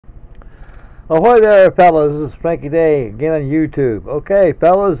Ahoy there, fellas. This is Frankie Day again on YouTube. Okay,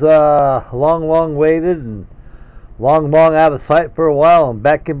 fellas, long waited and long out of sight for a while. I'm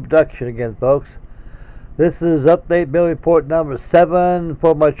back in production again, folks. This is update bill report number 7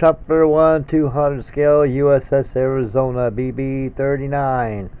 for my Trumpeter 1/200 scale USS Arizona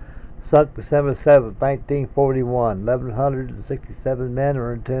BB39. Sunk December 7th, 1941. 1,167 men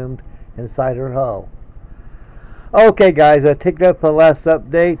are entombed inside her hull. Okay, guys, I take that for the last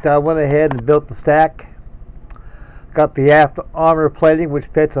update. I went ahead and built the stack. Got the aft armor plating, which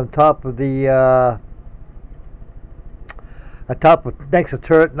fits on top of the next to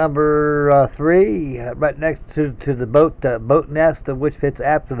turret number 3, right next to the boat nest, which fits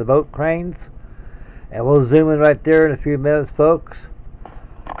after the boat cranes. And we'll zoom in right there in a few minutes, folks.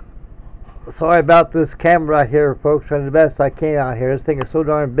 Sorry about this camera right here, folks. Trying the best I can out here. This thing is so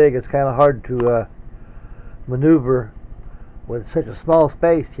darn big, it's kind of hard to maneuver with such a small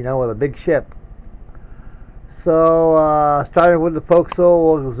space, you know, with a big ship. So starting with the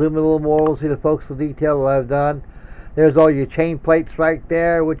forecastle, we'll zoom in a little more. We'll see the forecastle detail that I've done. There's all your chain plates right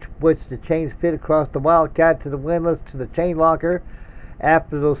there, which the chains fit across the Wildcat to the windlass to the chain locker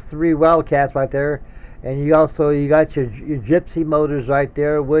after those 3 Wildcats right there. And you got your gypsy motors right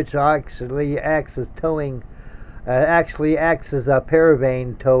there, which actually acts as towing, actually acts as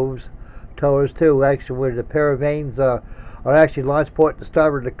paravane towers too, actually, where the paravanes are actually launch port to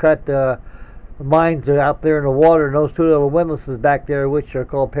starboard to cut mines that are out there in the water, and those 2 little windlasses back there, which are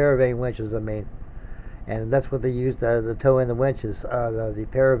called paravane winches, I mean. And that's what they use to tow in the winches, the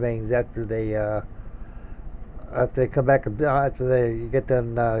paravanes, after they come back, after they get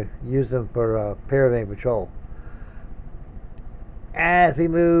them, use them for paravane patrol. As we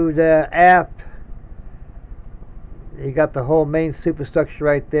moved aft, you got the whole main superstructure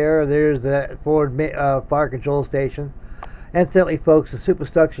right there. There's the forward fire control station. Incidentally, folks, the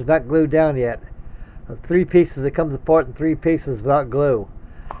superstructure is not glued down yet. 3 pieces, it comes apart in 3 pieces without glue.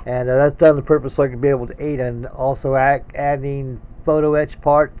 And that's done on purpose so I can be able to aid in also adding photo etch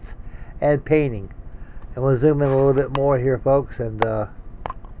parts and painting. And we'll zoom in a little bit more here, folks, and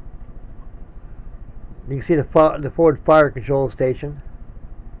you can see the forward fire control station.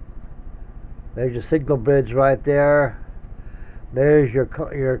 There's your signal bridge right there. There's your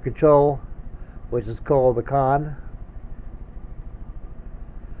control, which is called the con.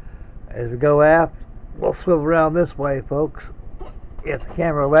 As we go aft, we'll swivel around this way, folks, if the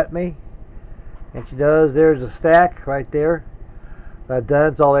camera will let me. And she does. There's a stack right there.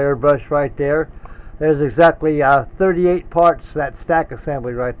 It's all airbrushed right there. There's exactly 38 parts to that stack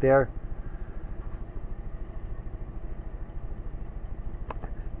assembly right there.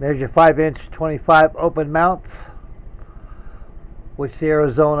 There's your 5-inch 25 open mounts, which the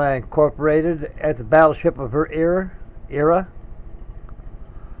Arizona incorporated at the battleship of her era.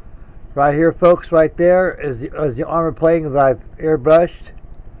 Right here, folks, right there is the armor plating that I've airbrushed.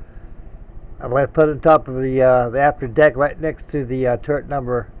 I'm going to put it on top of the after deck right next to the turret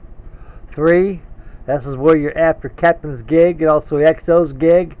number 3. This is where your after captain's gig and also XO's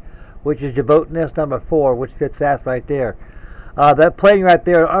gig, which is your boat nest number 4, which fits aft right there. That plating right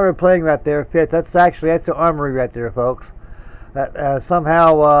there, armor plating right there fits. That's the armory right there, folks.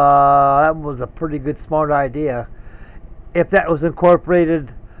 Somehow that was a pretty good, smart idea. If that was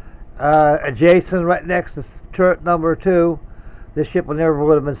incorporated adjacent right next to turret number 2, this ship would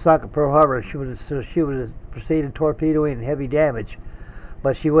have been sunk at Pearl Harbor. She would have proceeded torpedoing heavy damage,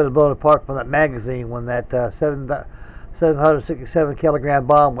 but she would have blown apart from that magazine when that 767 kilogram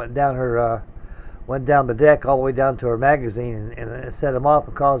bomb went down the deck all the way down to her magazine and set them off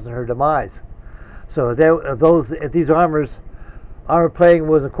and causing her demise. So if these armor plating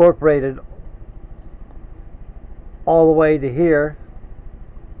was incorporated all the way to here,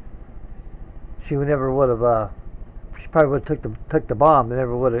 she probably would have took the bomb. They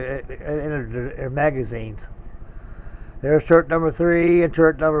never would have entered her magazines. There's turret number 3 and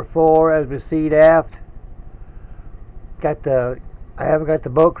turret number 4 as we see aft. I haven't got the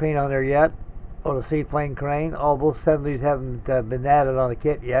boat crane on there yet, or the seaplane crane. All those assemblies haven't been added on the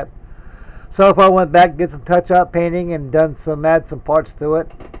kit yet. So if I went back and did some touch-up painting and add some parts to it.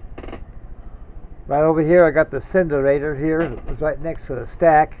 Right over here, I got the incinerator here. It's right next to the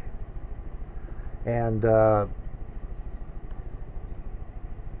stack. And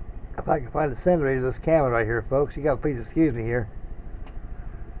if I can find the incinerator, this camera right here, folks, you got to please excuse me here.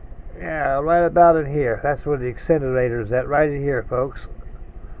 Yeah, right about in here. That's where the incinerator is at, right in here, folks.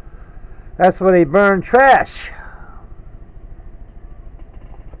 That's where they burn trash.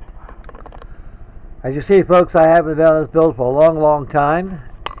 As you see, folks, I haven't done this build for a long time,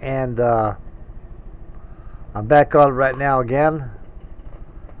 and I'm back on it right now again.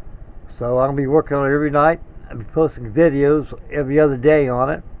 So I'm going to be working on it every night. I'll be posting videos every other day on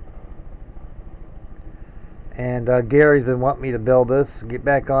it. And Gary's been wanting me to build this and get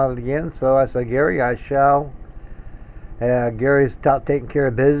back on it again. So I said, Gary, I shall. Gary's out taking care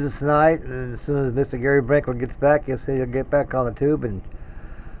of business tonight. And as soon as Mr. Gary Brinkle gets back, he'll say he'll get back on the tube and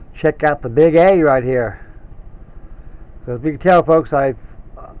check out the big A right here. So as you can tell, folks, I've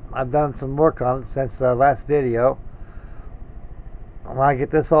done some work on it since the last video. When I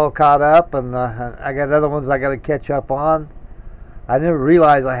get this all caught up, and I got other ones I got to catch up on. I never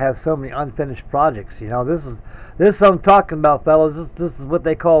realized I have so many unfinished projects. You know, this is what I'm talking about, fellas. This is what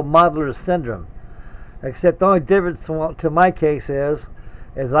they call modeler syndrome. Except the only difference to my case is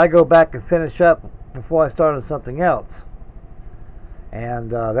I go back and finish up before I start on something else.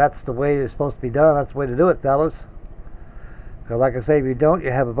 And that's the way it's supposed to be done. That's the way to do it, fellas. Because like I say, if you don't,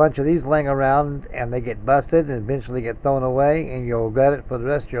 you have a bunch of these laying around and they get busted and eventually get thrown away, and you'll regret it for the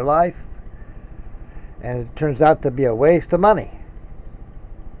rest of your life. And it turns out to be a waste of money.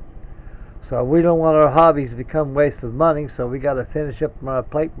 So we don't want our hobbies to become waste of money, so we got to finish up our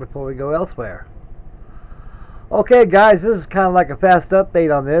plate before we go elsewhere. Okay, guys, this is kind of like a fast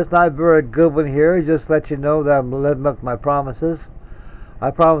update on this. Not a very good one here. Just to let you know that I'm living up to my promises. I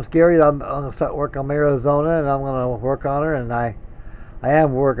promised Gary that I'm going to start working on Arizona, and I'm going to work on her, and I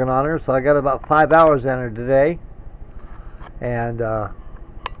am working on her. So I got about 5 hours in her today, and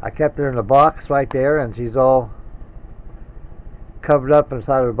I kept her in a box right there, and she's all covered up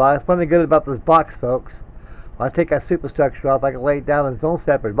inside her box. One thing good about this box, folks, when I take that superstructure off, I can lay it down in its own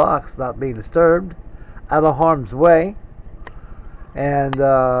separate box without being disturbed, out of harm's way. And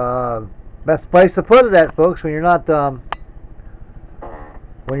best place to put it at, folks, when you're not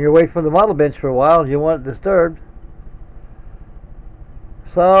when you're away from the model bench for a while and you want it disturbed.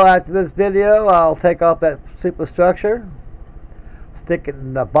 So after this video, I'll take off that superstructure, stick it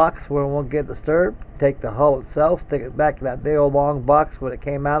in the box where it won't get disturbed, take the hull itself, stick it back in that big old long box where it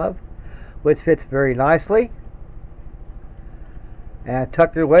came out of, which fits very nicely, and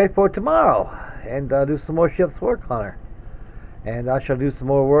tuck it away for tomorrow, and do some more shifts work on her. And I shall do some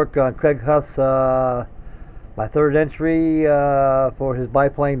more work on Craig Huff's my third entry for his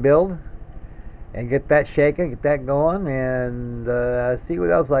biplane build, and get that shaking, get that going, and see what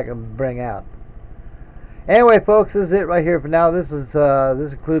else I can bring out. Anyway, folks, this is it right here for now. This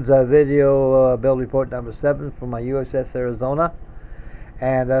includes a video build report number 7 for my USS Arizona,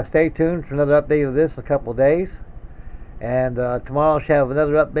 and stay tuned for another update of this in a couple of days. And tomorrow I shall have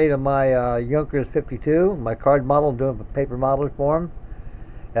another update on my Junkers 52, my card model. I'm doing a paper modeler for him.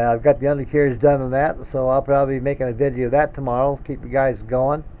 I've got the undercarriage done on that, so I'll probably be making a video of that tomorrow. Keep you guys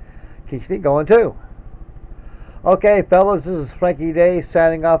going. Keeps me going too. Okay, fellas, this is Frankie Day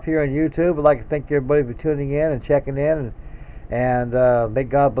signing off here on YouTube. I'd like to thank everybody for tuning in and checking in, and may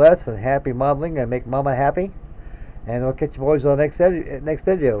God bless and happy modeling and make Mama happy. And we'll catch you boys on the next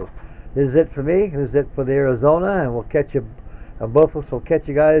video. This is it for me. This is it for the Arizona, and we'll catch you. Both of us will catch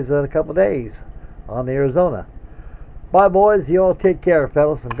you guys in a couple of days on the Arizona. Bye, boys. You all take care,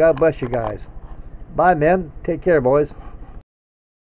 fellas, and God bless you guys. Bye, men. Take care, boys.